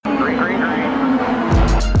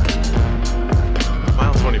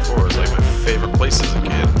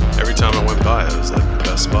that is like the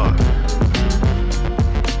best spot.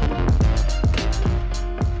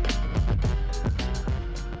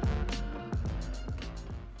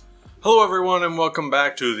 Hello everyone and welcome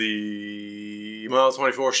back to the Mile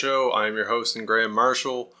 24 show. I am your host and Graham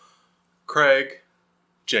Marshall, Craig,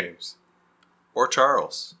 James, or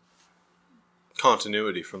Charles.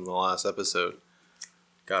 Continuity from the last episode.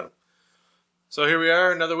 Got him. So here we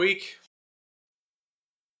are, another week.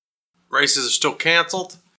 Races are still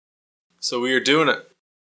canceled, so we are doing it.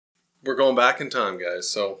 We're going back in time, guys,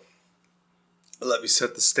 so let me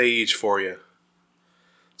set the stage for you.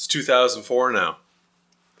 It's 2004 now.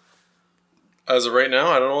 As of right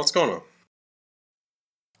now, I don't know what's going on.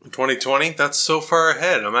 2020, that's so far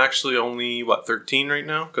ahead. I'm actually only, 13 right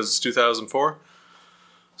now? Because it's 2004.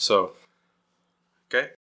 So, okay.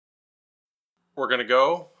 We're going to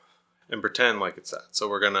go and pretend like it's that. So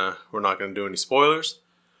we're not going to do any spoilers.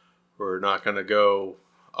 We're not going to go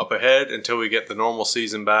up ahead until we get the normal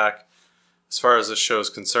season back. As far as this show is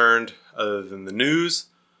concerned, other than the news,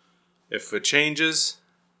 if it changes,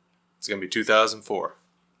 it's going to be 2004.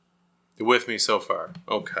 You with me so far?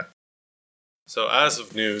 Okay. So as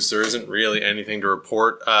of news, there isn't really anything to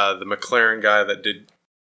report. The McLaren guy that did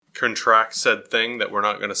contract said thing that we're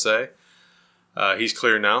not going to say, he's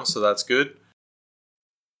clear now, so that's good.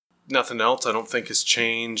 Nothing else I don't think has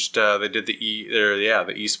changed. They did the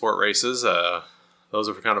eSport races. Those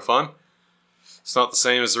were kind of fun. It's not the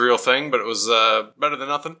same as the real thing, but it was better than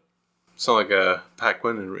nothing. It's not like Pat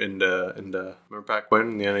Quinn and remember Pat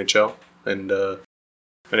Quinn in the NHL? And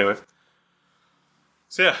anyway.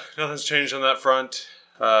 So yeah, nothing's changed on that front.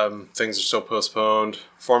 Things are still postponed.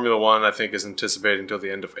 Formula One, I think, is anticipating until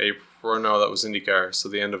the end of April. Or no, that was IndyCar. So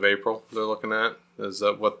the end of April they're looking at. Is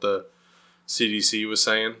that what the CDC was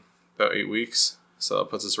saying? About 8 weeks. So that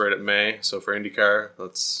puts us right at May. So for IndyCar,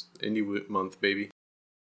 that's Indy month, baby.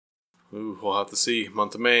 Ooh, we'll have to see.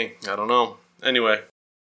 Month of May. I don't know. Anyway.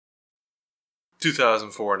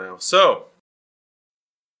 2004 now. So,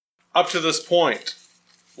 up to this point,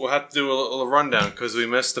 we'll have to do a little rundown because we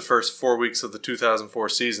missed the first 4 weeks of the 2004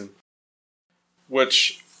 season.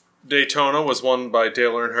 Which Daytona was won by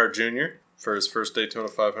Dale Earnhardt Jr. for his first Daytona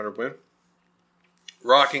 500 win.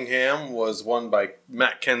 Rockingham was won by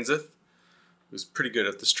Matt Kenseth, who's pretty good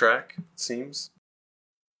at this track, it seems.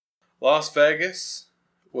 Las Vegas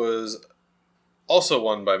was also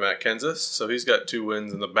won by Matt Kenseth, so he's got 2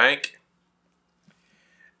 wins in the bank.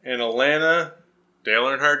 And Atlanta, Dale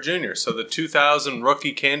Earnhardt Jr. So the 2000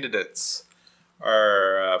 rookie candidates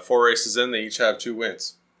are 4 races in, they each have 2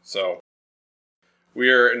 wins. So we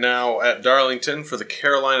are now at Darlington for the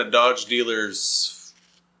Carolina Dodge Dealers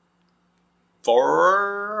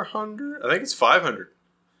 400? I think it's 500.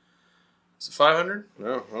 Is it 500?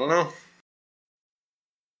 No, I don't know.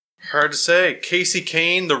 Hard to say. Kasey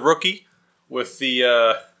Kahne, the rookie, with the...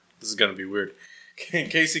 this is going to be weird.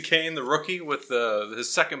 Kasey Kahne, the rookie, with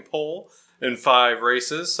his second pole in 5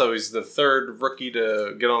 races. So he's the 3rd rookie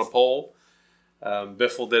to get on a pole.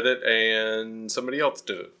 Biffle did it, and somebody else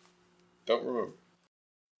did it. Don't remember.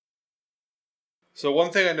 So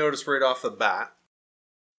one thing I noticed right off the bat,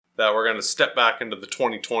 that we're going to step back into the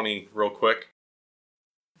 2020 real quick.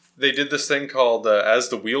 They did this thing called As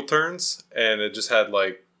the Wheel Turns, and it just had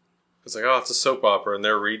it's a soap opera, and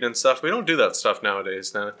they're reading and stuff. We don't do that stuff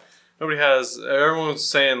nowadays. Now, everyone's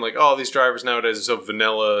saying these drivers nowadays are so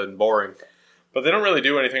vanilla and boring. But they don't really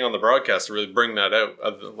do anything on the broadcast to really bring that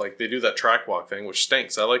out. They do that track walk thing, which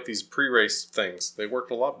stinks. I like these pre-race things. They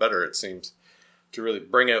worked a lot better, it seems, to really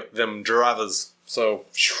bring out them drivers. So,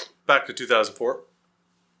 back to 2004.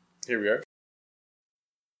 Here we are.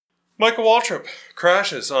 Michael Waltrip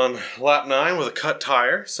crashes on lap 9 with a cut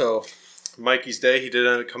tire. So, Mikey's day, he did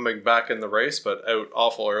end up coming back in the race, but out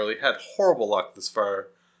awful early. Had horrible luck this far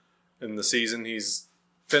in the season. He's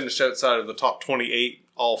finished outside of the top 28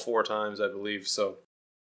 all 4 times, I believe. So,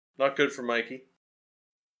 not good for Mikey.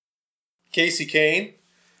 Kasey Kahne,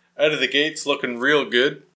 out of the gates, looking real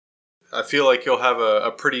good. I feel like he'll have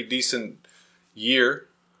a pretty decent year.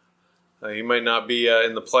 He might not be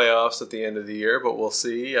in the playoffs at the end of the year, but we'll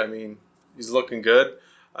see. I mean, he's looking good.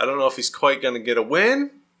 I don't know if he's quite going to get a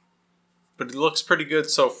win, but he looks pretty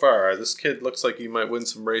good so far. This kid looks like he might win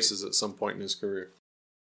some races at some point in his career.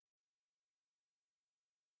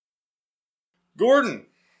 Gordon,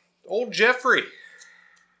 old Jeffrey,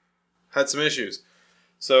 had some issues.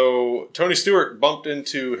 So, Tony Stewart bumped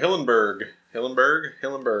into Hillenberg,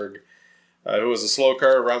 who was a slow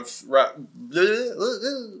car around lap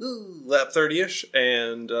 30-ish,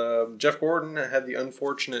 and Jeff Gordon had the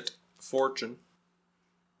unfortunate fortune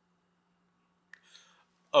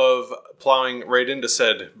of plowing right into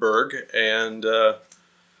said Berg and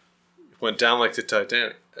Went down like the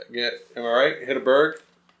Titanic. Am I right? Hit a berg.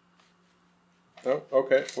 Oh,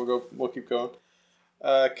 okay. We'll keep going.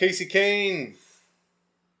 Kasey Kahne.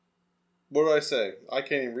 What did I say? I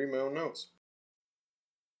can't even read my own notes.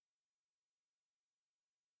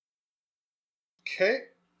 Okay.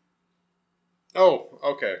 Oh,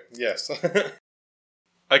 okay. Yes.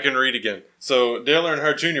 I can read again. So Dale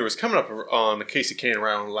Earnhardt Jr. was coming up on Kasey Kahne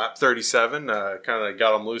around lap 37. Kind of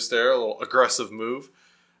got him loose there. A little aggressive move.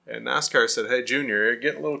 And NASCAR said, hey, Junior, you're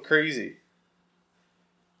getting a little crazy.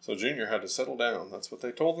 So Junior had to settle down. That's what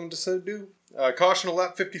they told him to do. Caution at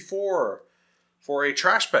lap 54 for a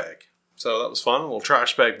trash bag. So that was fun. A little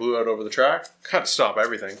trash bag blew out over the track. Had to stop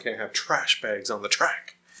everything. Can't have trash bags on the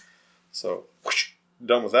track. So, whoosh,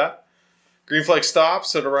 done with that. Green flag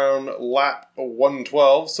stops at around lap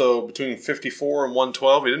 112. So between 54 and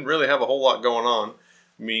 112, we didn't really have a whole lot going on.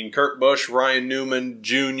 I mean, Kurt Busch, Ryan Newman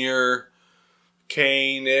Jr.,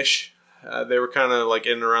 Kane-ish. They were kind of like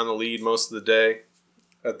in and around the lead most of the day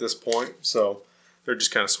at this point. So they're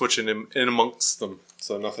just kind of switching in amongst them.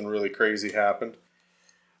 So nothing really crazy happened.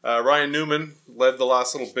 Ryan Newman led the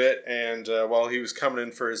last little bit. And while he was coming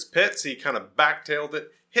in for his pits, he kind of backtailed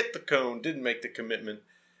it, hit the cone, didn't make the commitment.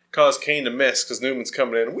 Caused Kane to miss because Newman's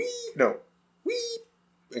coming in.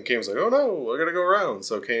 And Kane was like, oh no, I got to go around.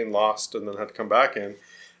 So Kane lost and then had to come back in.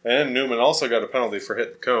 And Newman also got a penalty for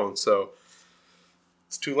hitting the cone. So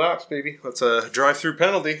it's 2 laps, baby. That's a drive-through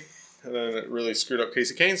penalty. And then it really screwed up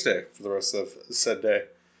Kasey Kahne's day for the rest of said day.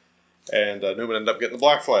 And Newman ended up getting the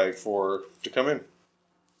black flag to come in.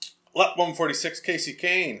 Lap 146, Kasey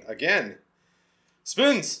Kahne again.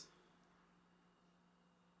 Spins.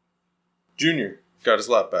 Junior got his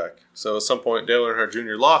lap back. So at some point, Dale Earnhardt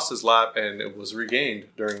Jr. lost his lap and it was regained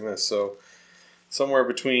during this. So somewhere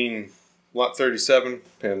between lap 37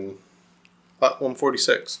 and lap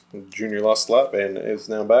 146. Junior lost the lap and is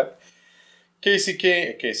now back. Kasey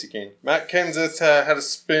Kahne. Matt Kenseth had a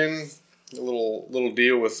spin. A little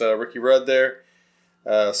deal with Ricky Rudd there.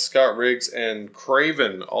 Scott Riggs and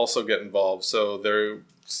Craven also get involved. So they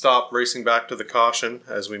stopped racing back to the caution,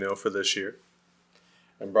 as we know, for this year.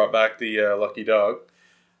 And brought back the lucky dog.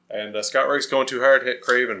 And Scott Riggs going too hard hit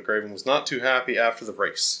Craven. Craven was not too happy after the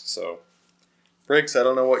race. So, Riggs, I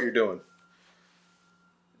don't know what you're doing.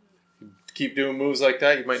 You keep doing moves like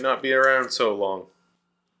that, you might not be around so long.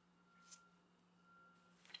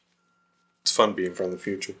 It's fun being from the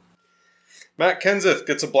future. Matt Kenseth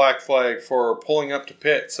gets a black flag for pulling up to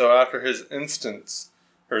pit. So after his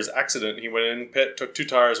accident, he went in pit, took 2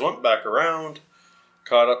 tires, went back around,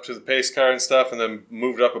 caught up to the pace car and stuff, and then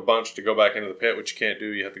moved up a bunch to go back into the pit, which you can't do.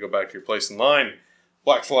 You have to go back to your place in line.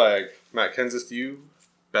 Black flag. Matt Kenseth, you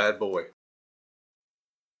bad boy.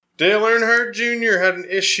 Dale Earnhardt Jr. had an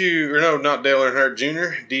issue. Or no, not Dale Earnhardt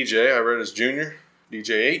Jr. DJ. I read as Jr.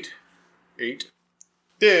 DJ 8.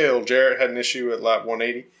 Dale Jarrett had an issue at lap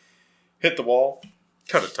 180. Hit the wall.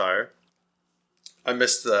 Cut a tire. I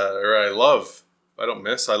love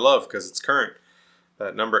because it's current.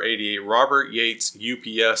 That number 88, Robert Yates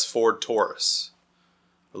UPS Ford Taurus.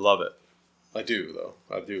 I love it. I do, though.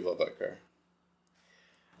 I do love that car.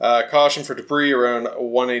 Caution for debris around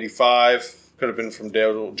 185. Could have been from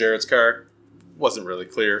Dale Jarrett's car. Wasn't really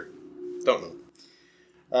clear. Don't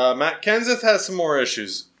know. Matt Kenseth has some more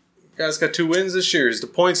issues. Guy's got 2 wins this year. He's the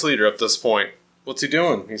points leader up this point. What's he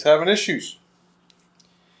doing? He's having issues.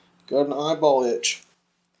 Got an eyeball itch.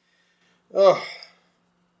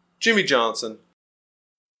 Jimmy Johnson.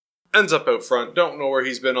 Ends up out front. Don't know where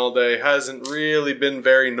he's been all day. Hasn't really been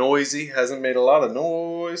very noisy. Hasn't made a lot of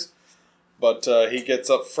noise. But he gets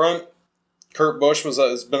up front. Kurt Busch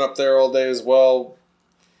has been up there all day as well.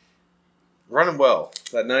 Running well.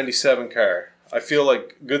 That 97 car. I feel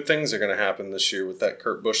like good things are going to happen this year with that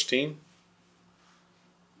Kurt Busch team.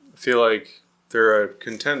 I feel like they're a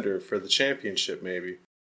contender for the championship maybe.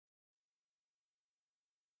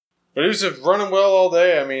 But he was running well all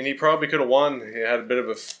day. I mean, he probably could have won. He had a bit of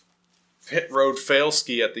a pit road fail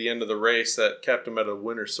ski at the end of the race that kept him at a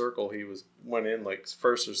winner's circle. He went in like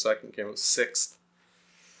first or second, came out 6th.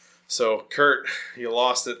 So, Kurt, you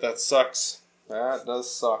lost it. That sucks. That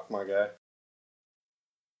does suck, my guy.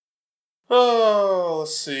 Oh,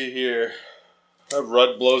 let's see here.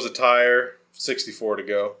 Rudd blows a tire. 64 to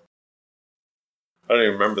go. I don't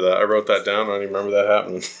even remember that. I wrote that down. I don't even remember that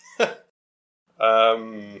happening.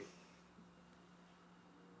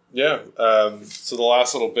 So the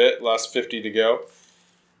last little bit, last 50 to go.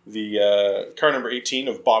 The car number 18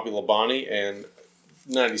 of Bobby Labonte and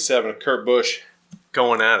 97 of Kurt Busch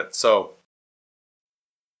going at it. So,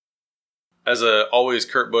 as a always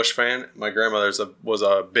Kurt Busch fan, my grandmother was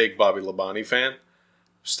a big Bobby Labonte fan.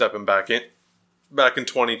 Stepping back in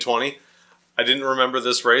 2020. I didn't remember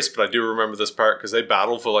this race, but I do remember this part because they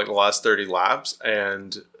battled for like the last 30 laps,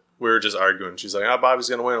 and we were just arguing. She's like, Bobby's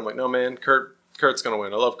going to win. I'm like, no, man, Kurt's going to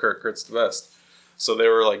win. I love Kurt. Kurt's the best. So they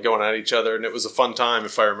were like going at each other, and it was a fun time,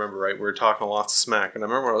 if I remember right. We were talking lots of smack, and I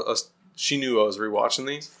remember she knew I was rewatching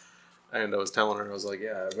these, and I was telling her, I was like,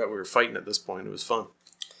 yeah, I bet we were fighting at this point. It was fun.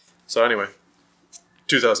 So anyway,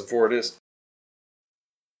 2004 it is.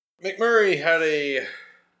 McMurray had a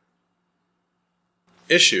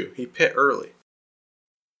issue. He pit early,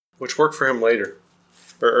 which worked for him later,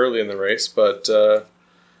 or early in the race, but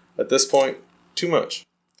at this point, too much.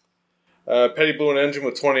 Petty blew an engine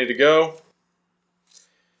with 20 to go.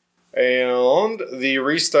 And the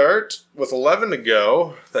restart with 11 to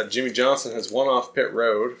go, that Jimmy Johnson has won off pit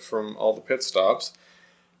road from all the pit stops.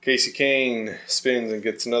 Casey Kane spins and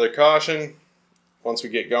gets another caution. Once we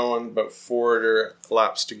get going, about 4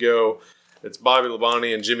 laps to go, it's Bobby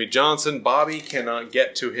Labonte and Jimmy Johnson. Bobby cannot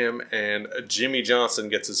get to him, and Jimmy Johnson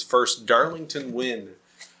gets his first Darlington win.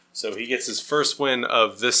 So he gets his first win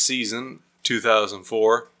of this season,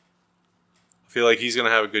 2004. I feel like he's going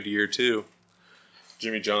to have a good year, too.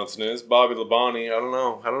 Jimmy Johnson is. Bobby Labonte, I don't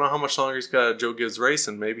know. I don't know how much longer he's got Joe Gibbs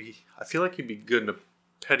racing. Maybe, I feel like he'd be good in a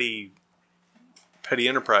petty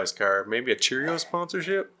enterprise car. Maybe a Cheerio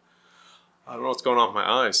sponsorship? I don't know what's going on with my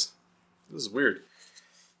eyes. This is weird.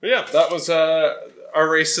 But yeah, that was our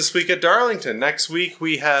race this week at Darlington. Next week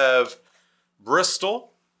we have Bristol.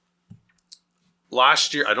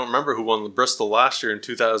 Last year, I don't remember who won the Bristol last year in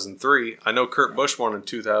 2003. I know Kurt Busch won in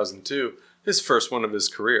 2002. His first one of his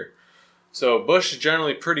career. So Busch is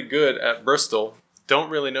generally pretty good at Bristol. Don't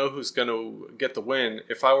really know who's going to get the win.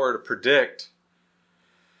 If I were to predict,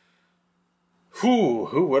 who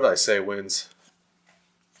would I say wins?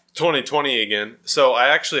 2020 again. So I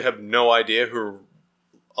actually have no idea who.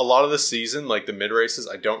 A lot of the season, like the mid races,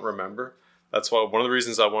 I don't remember. That's why one of the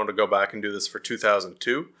reasons I wanted to go back and do this for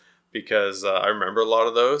 2002, because I remember a lot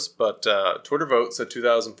of those. But Twitter vote said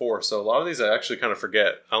 2004, so a lot of these I actually kind of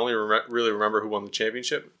forget. I only really remember who won the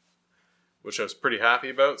championship, which I was pretty happy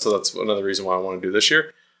about. So that's another reason why I want to do this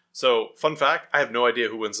year. So fun fact, I have no idea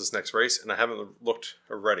who wins this next race, and I haven't looked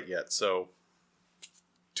or read it yet. So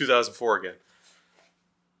 2004 again.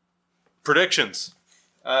 Predictions.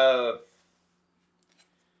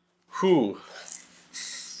 Who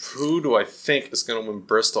do I think is going to win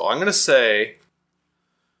Bristol? I'm going to say,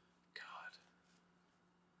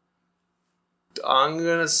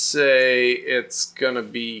 it's going to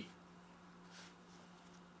be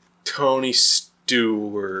Tony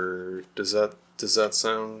Stewart. Does that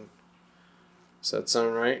sound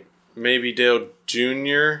right? Maybe Dale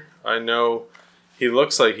Jr. I know he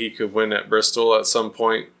looks like he could win at Bristol at some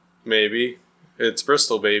point. Maybe it's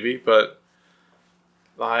Bristol, baby, but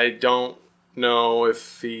I don't know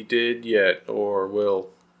if he did yet or will.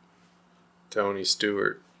 Tony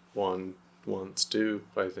Stewart won once too,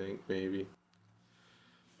 I think, maybe.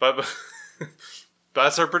 But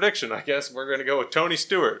that's our prediction, I guess. We're going to go with Tony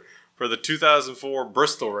Stewart for the 2004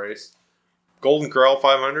 Bristol race. Golden Corral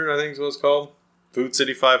 500, I think is what it's called. Food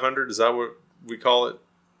City 500, is that what we call it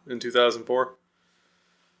in 2004?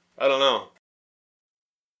 I don't know.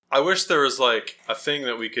 I wish there was like a thing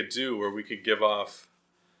that we could do where we could give off,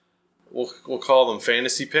 we'll call them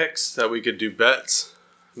fantasy picks, that we could do bets.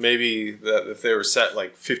 Maybe that if they were set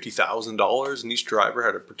like $50,000 and each driver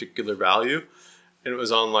had a particular value, and it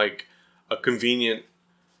was on like a convenient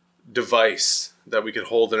device that we could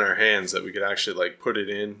hold in our hands that we could actually like put it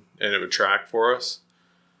in and it would track for us.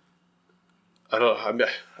 I don't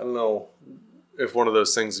know if one of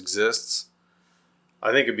those things exists.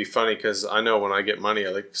 I think it'd be funny because I know when I get money, I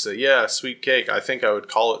like to say, yeah, sweet cake. I think I would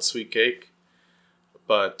call it sweet cake.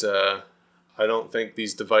 But I don't think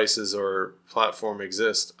these devices or platform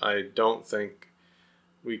exist. I don't think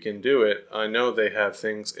we can do it. I know they have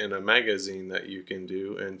things in a magazine that you can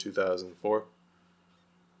do in 2004.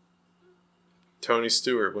 Tony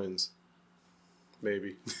Stewart wins.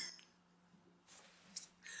 Maybe.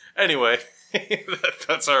 Anyway,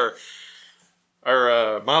 that's our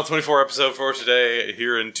Mile 24 episode for today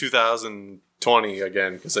here in 2020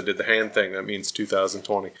 again, because I did the hand thing. That means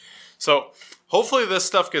 2020. So hopefully this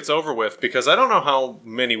stuff gets over with, because I don't know how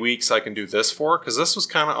many weeks I can do this for, because this was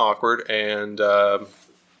kind of awkward, and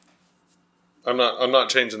I'm not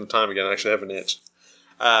changing the time again. I actually have an itch.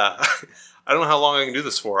 I don't know how long I can do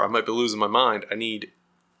this for. I might be losing my mind. I need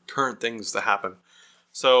current things to happen.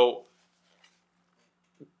 So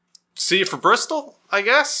see you for Bristol, I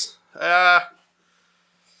guess.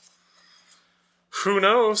 Who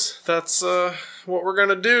knows? That's what we're going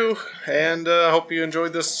to do. And I hope you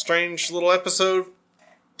enjoyed this strange little episode.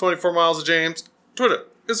 24 Miles of James. Twitter,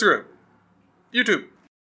 Instagram, YouTube.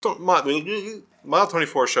 Mile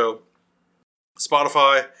 24 Show,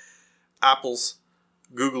 Spotify, Apple's,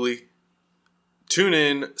 Googly,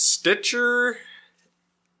 TuneIn, Stitcher,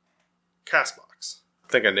 Castbox.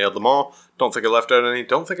 I think I nailed them all. Don't think I left out any.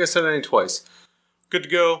 Don't think I said any twice. Good to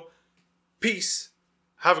go. Peace.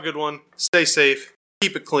 Have a good one. Stay safe.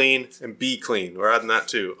 Keep it clean and be clean. We're adding that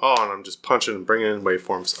too. Oh, and I'm just punching and bringing in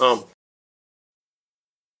waveforms.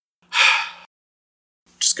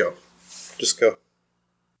 Just go. Just go.